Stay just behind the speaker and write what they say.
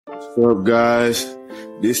What's up, guys?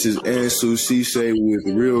 This is Ansu Cisse with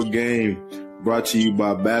Real Game, brought to you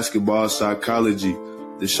by Basketball Psychology,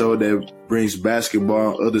 the show that brings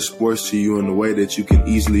basketball and other sports to you in a way that you can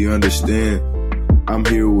easily understand. I'm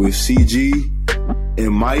here with CG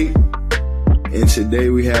and Mike, and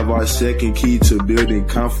today we have our second key to building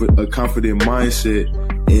a confident mindset,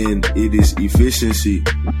 and it is efficiency.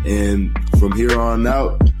 And from here on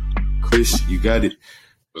out, Chris, you got it.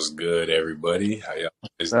 What's good, everybody? How y'all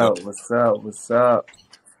What's up? What's up,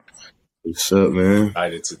 man?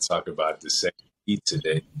 Excited to talk about the second key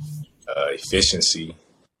today, efficiency.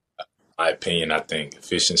 In my opinion, I think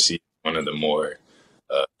efficiency is one of the more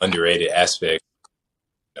underrated aspects,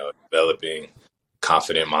 developing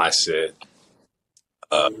confident mindset.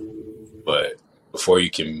 But before you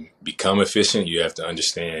can become efficient, you have to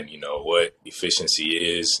understand, what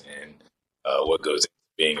efficiency is and what goes into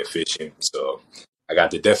being efficient. So I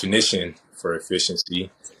got the definition for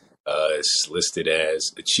efficiency. It's listed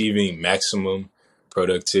as achieving maximum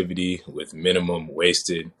productivity with minimum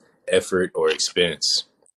wasted effort or expense.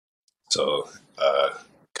 So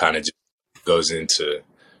kind of just goes into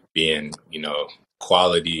being,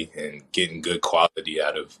 quality and getting good quality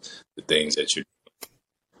out of the things that you're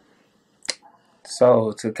doing.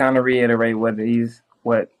 So to kind of reiterate what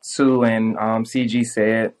Sue and CG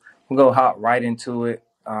said, we'll go hop right into it.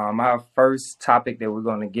 Our first topic that we're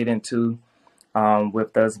going to get into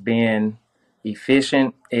with us being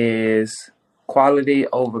efficient is quality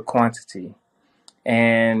over quantity.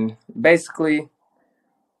 And basically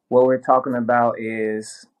what we're talking about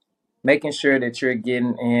is making sure that you're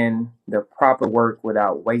getting in the proper work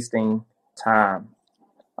without wasting time.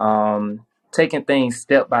 Taking things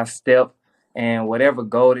step by step, and whatever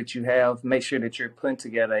goal that you have, make sure that you're putting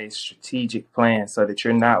together a strategic plan so that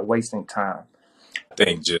you're not wasting time. I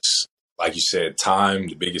think just like you said, time,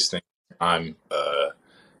 the biggest thing, time,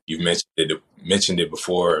 you've mentioned it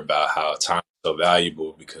before about how time is so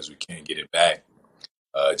valuable because we can't get it back.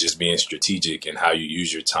 Just being strategic in how you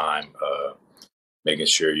use your time, making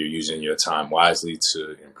sure you're using your time wisely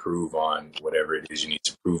to improve on whatever it is you need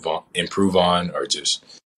to improve on, or just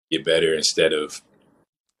get better instead of,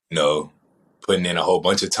 putting in a whole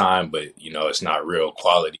bunch of time, but it's not real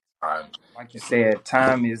quality time. Like you said,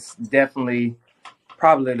 time is definitely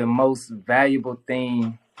probably the most valuable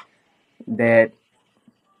thing that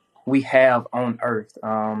we have on earth.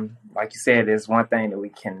 Like you said, there's one thing that we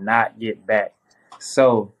cannot get back.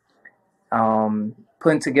 So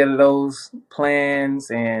putting together those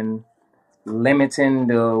plans and limiting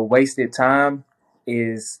the wasted time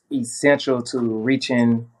is essential to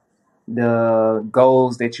reaching the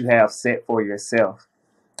goals that you have set for yourself.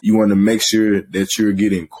 You want to make sure that you're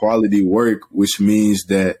getting quality work, which means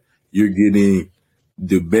that you're getting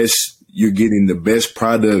the best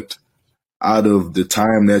product out of the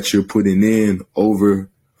time that you're putting in over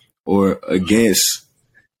or against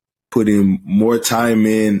putting more time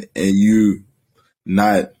in and you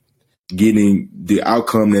not getting the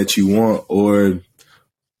outcome that you want, or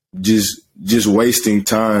just wasting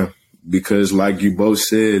time. Because like you both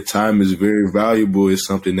said, time is very valuable. It's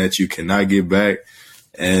something that you cannot get back.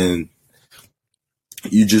 And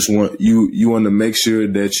you just want to make sure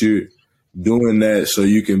that you're doing that so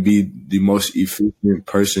you can be the most efficient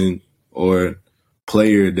person or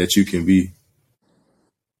player that you can be.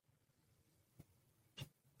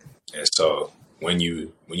 And so when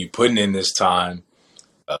you putting in this time,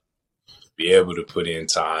 be able to put in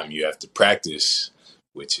time, you have to practice,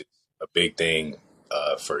 which is a big thing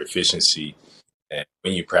for efficiency. And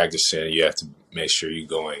when you practice it, you have to make sure you're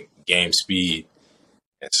going game speed.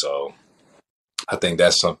 And so I think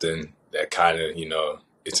that's something that kind of,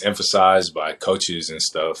 it's emphasized by coaches and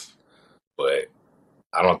stuff, but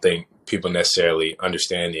I don't think people necessarily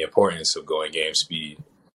understand the importance of going game speed.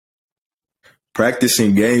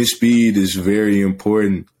 Practicing game speed is very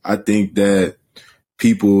important. I think that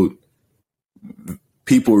people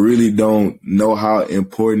really don't know how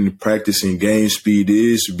important practicing game speed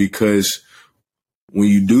is, because when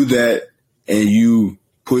you do that and you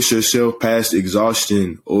push yourself past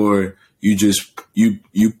exhaustion, or you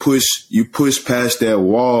push past that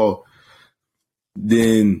wall,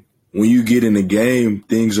 then when you get in the game,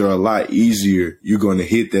 things are a lot easier. You're going to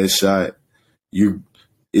hit that shot.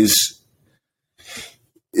 It's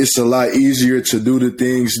a lot easier to do the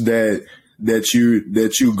things that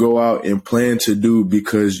you go out and plan to do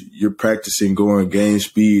because you're practicing going game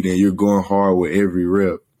speed and you're going hard with every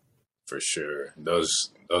rep. For sure. Those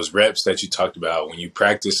reps that you talked about, when you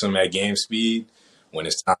practice them at game speed, when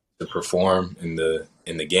it's time to perform in the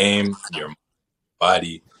game, your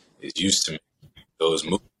body is used to those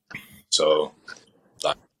movements. So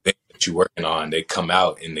like, what you're working on, they come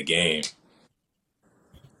out in the game.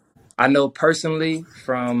 I know personally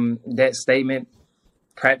from that statement,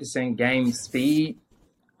 practicing game speed.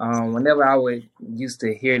 Whenever I would used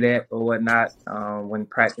to hear that or whatnot, when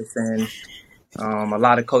practicing, a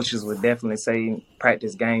lot of coaches would definitely say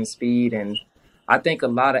practice game speed, and I think a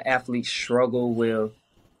lot of athletes struggle with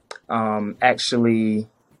actually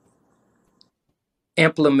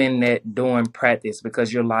implementing that during practice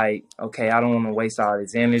because you're like, okay, I don't want to waste all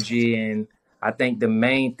this energy. And I think the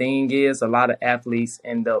main thing is a lot of athletes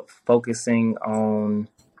end up focusing on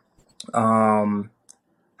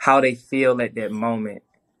how they feel at that moment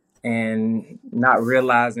and not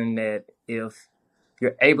realizing that if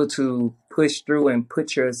you're able to push through and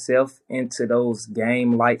put yourself into those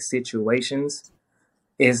game-like situations,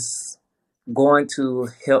 it's going to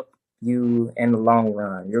help you in the long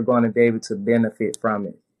run. You're going to be able to benefit from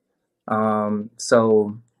it.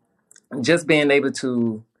 So just being able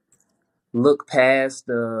to look past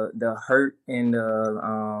the hurt and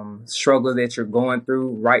the struggle that you're going through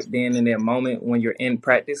right then in that moment when you're in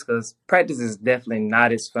practice, because practice is definitely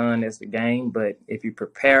not as fun as the game, but if you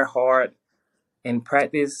prepare hard in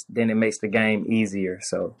practice, then it makes the game easier.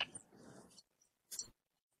 So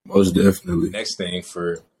Most definitely. Next thing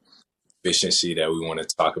for efficiency that we want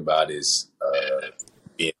to talk about is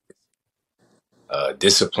being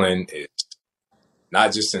discipline. Is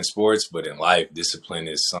not just in sports, but in life. Discipline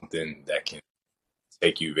is something that can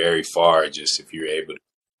take you very far. Just if you're able to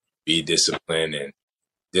be disciplined and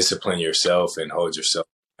discipline yourself and hold yourself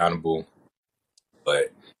accountable. But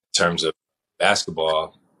in terms of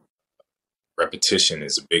basketball, repetition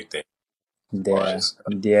is a big thing.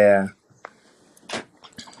 yeah,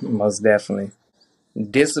 most definitely.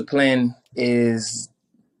 Discipline is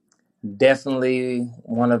definitely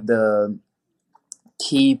one of the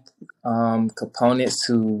key components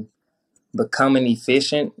to becoming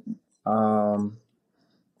efficient.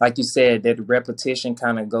 Like you said, that repetition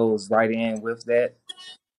kind of goes right in with that.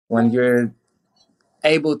 When you're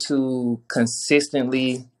able to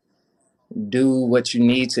consistently do what you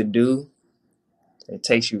need to do, it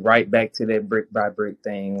takes you right back to that brick by brick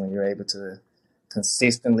thing when you're able to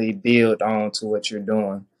consistently build on to what you're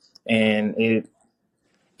doing. And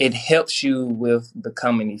it helps you with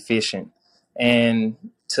becoming efficient. And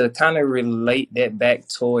to kind of relate that back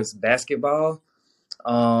towards basketball,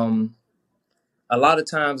 a lot of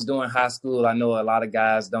times during high school, I know a lot of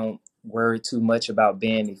guys don't worry too much about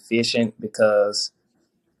being efficient because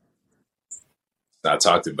It's not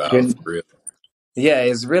talked about for real. yeah,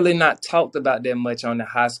 it's really not talked about that much on the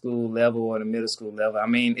high school level or the middle school level. I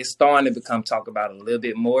mean, it's starting to become talked about a little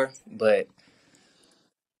bit more, but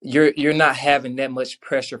you're not having that much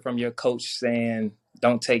pressure from your coach saying,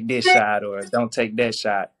 don't take this shot or don't take that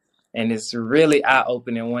shot. And it's really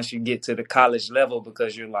eye-opening once you get to the college level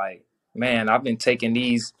because you're like, man, I've been taking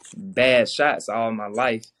these bad shots all my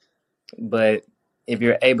life. But if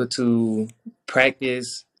you're able to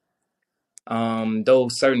practice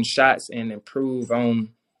those certain shots and improve on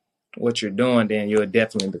what you're doing, then you'll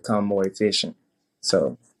definitely become more efficient.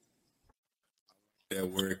 So That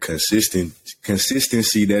word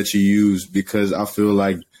consistency that you use, because I feel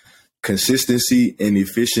like consistency and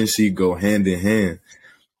efficiency go hand in hand.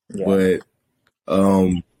 yeah, But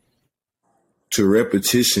to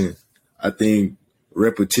repetition, I think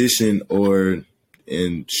repetition, or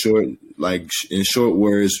in short, in short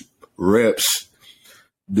words, reps,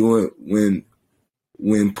 doing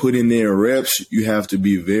when putting in reps, you have to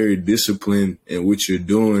be very disciplined in what you're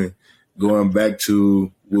doing. Going back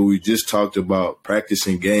to what we just talked about,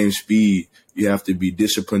 practicing game speed, you have to be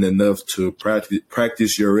disciplined enough to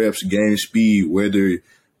practice your reps game speed, whether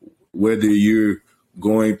you're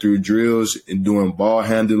going through drills and doing ball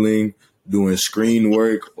handling, doing screen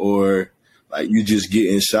work, or like you just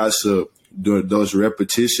getting shots up. Doing those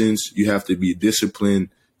repetitions, you have to be disciplined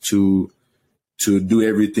to do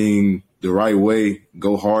everything the right way,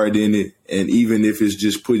 go hard in it. And even if it's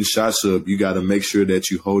just putting shots up, you got to make sure that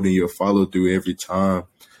you're holding your follow through every time,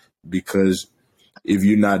 because if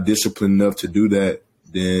you're not disciplined enough to do that,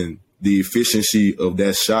 then the efficiency of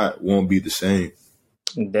that shot won't be the same.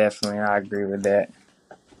 definitely. I agree with that.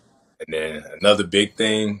 And then another big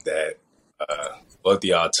thing that both of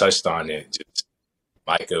y'all touched on it, just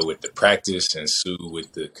Micah with the practice and Sue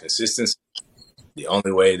with the consistency. The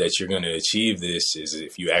only way that you're going to achieve this is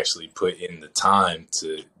if you actually put in the time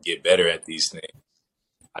to get better at these things.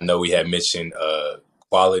 I know we had mentioned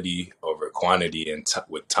quality over quantity and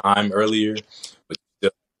with time earlier, but you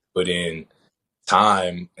still put in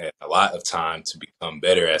time and a lot of time to become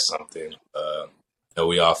better at something. I know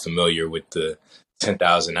we all familiar with the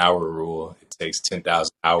 10,000 hour rule. It takes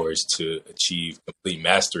 10,000 hours to achieve complete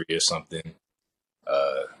mastery or something.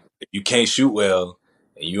 If you can't shoot well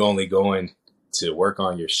and you only going to work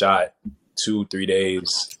on your shot 2-3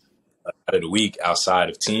 days out of the week outside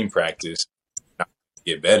of team practice,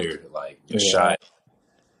 get better. Like your shot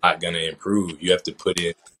not gonna improve. You have to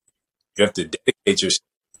dedicate yourself,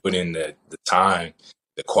 put in the time,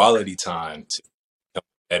 the quality time to become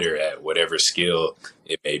better at whatever skill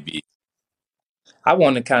it may be. I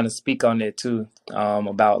want to kind of speak on that too,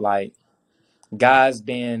 about like guys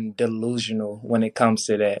being delusional when it comes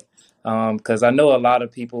to that. Because I know a lot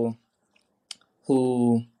of people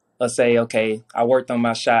who say, okay, I worked on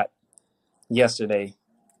my shot yesterday,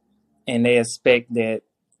 and they expect that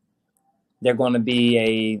they're going to be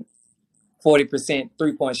a 40%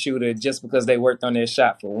 3-point shooter just because they worked on their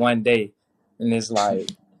shot for one day. And it's like,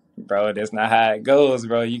 bro, that's not how it goes,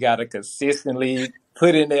 bro. You got to consistently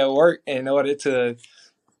put in their work in order to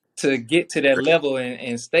get to that level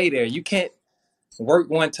and stay there. You can't work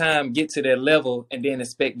one time, get to that level, and then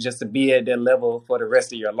expect just to be at that level for the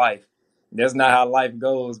rest of your life. That's not how life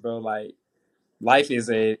goes, bro. Like, life is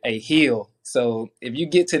a hill. So if you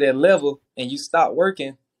get to that level and you stop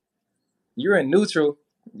working, you're in neutral.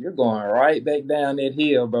 You're going right back down that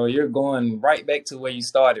hill, bro. You're going right back to where you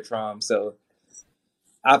started from. So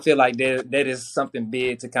I feel like that is something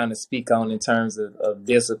big to kind of speak on in terms of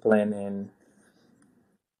discipline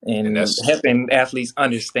and that's helping athletes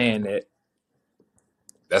understand that.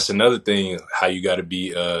 That's another thing, how you got to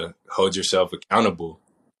be hold yourself accountable.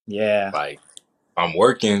 Yeah. Like, if I'm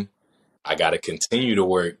working, I got to continue to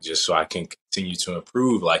work just so I can continue to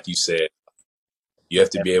improve. Like you said, you have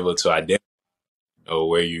to be able to identify,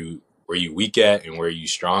 where you weak at and where you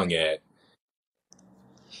strong at.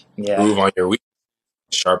 Yeah. Improve on your weakness,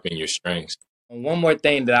 sharpen your strengths. One more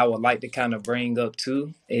thing that I would like to kind of bring up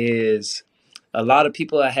too is a lot of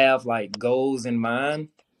people have like goals in mind,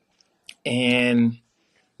 and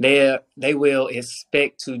they will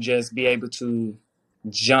expect to just be able to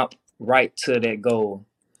jump right to that goal,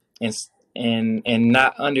 and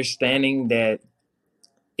not understanding that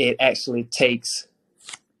it actually takes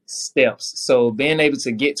steps. So being able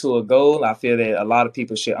to get to a goal, I feel that a lot of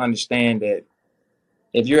people should understand that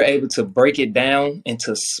if you're able to break it down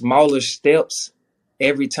into smaller steps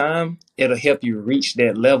every time, it'll help you reach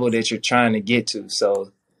that level that you're trying to get to.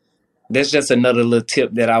 So that's just another little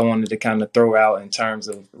tip that I wanted to kind of throw out in terms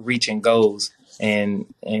of reaching goals and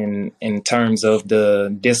in terms of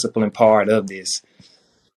the discipline part of this.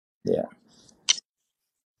 Yeah.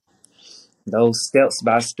 Those steps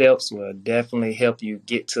by steps will definitely help you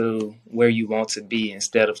get to where you want to be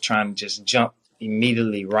instead of trying to just jump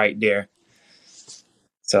immediately right there.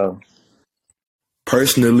 So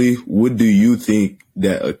personally, what do you think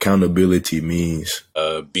that accountability means?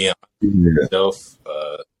 Being yourself,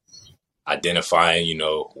 identifying,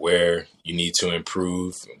 where you need to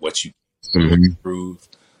improve, what you improve,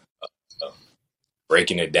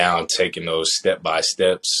 breaking it down, taking those step by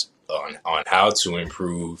steps on how to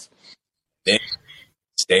improve, then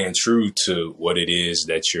staying true to what it is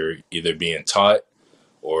that you're either being taught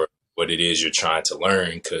or what it is you're trying to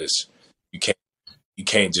learn, because you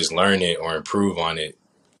can't just learn it or improve on it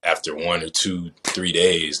after 1 or 2, 3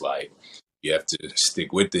 days. Like, you have to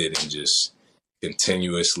stick with it and just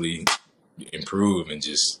continuously improve and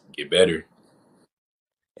just get better.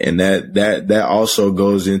 And that also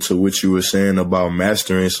goes into what you were saying about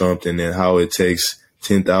mastering something and how it takes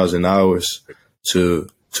 10,000 hours to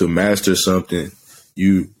master something.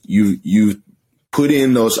 You put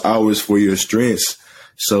in those hours for your strengths.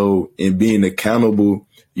 So in being accountable,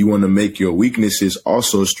 you want to make your weaknesses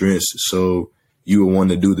also strengths. So you will want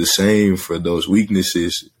to do the same for those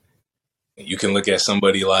weaknesses. You can look at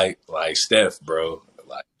somebody like Steph, bro.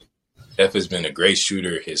 Like, Steph has been a great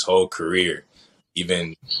shooter his whole career,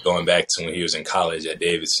 even going back to when he was in college at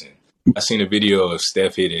Davidson. I seen a video of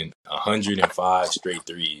Steph hitting 105 straight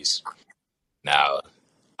threes. Now,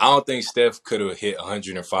 I don't think Steph could have hit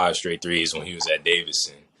 105 straight threes when he was at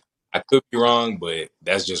Davidson. I could be wrong, but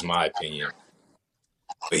that's just my opinion.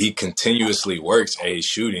 But he continuously works at his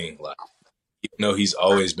shooting. Like, even though he's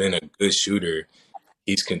always been a good shooter,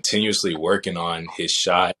 he's continuously working on his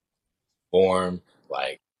shot, form,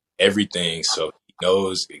 like everything. So he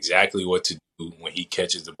knows exactly what to do when he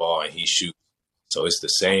catches the ball and he shoots. So it's the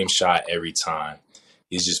same shot every time.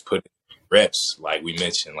 He's just putting reps, like you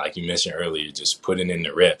mentioned earlier, just putting in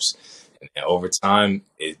the reps. And over time,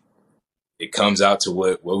 it comes out to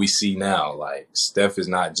what we see now. Like, Steph is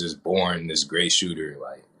not just born this great shooter.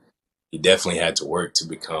 Like, he definitely had to work to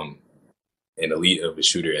become an elite of a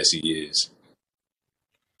shooter as he is.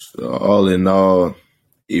 So all in all,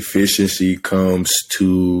 efficiency comes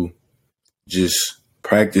to just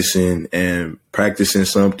practicing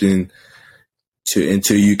something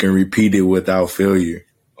until you can repeat it without failure,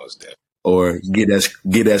 or get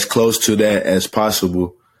as close to that as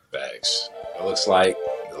possible. Facts. It looks like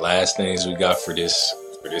the last things we got for this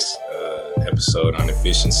episode on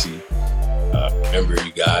efficiency. Remember,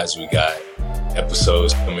 you guys, we got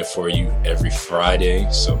episodes coming for you every Friday,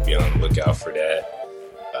 so be on the lookout for that.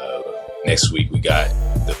 Next week, we got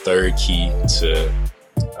the third key to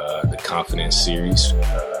the confidence series.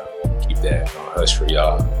 Keep that on hush for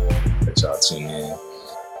y'all. Let y'all tune in.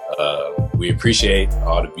 We appreciate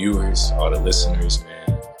all the viewers, all the listeners,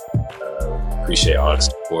 man. Appreciate all the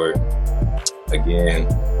support. Again,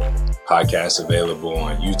 podcasts available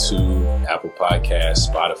on YouTube, Apple Podcasts,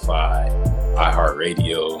 Spotify,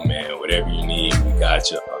 iHeartRadio, man. Whatever you need, we got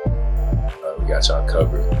y'all. We got y'all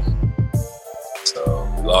covered. So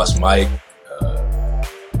we lost Mike.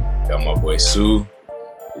 Got my boy Sue.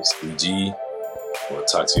 It's DG. We'll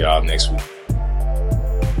talk to y'all next week.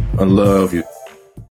 I love you.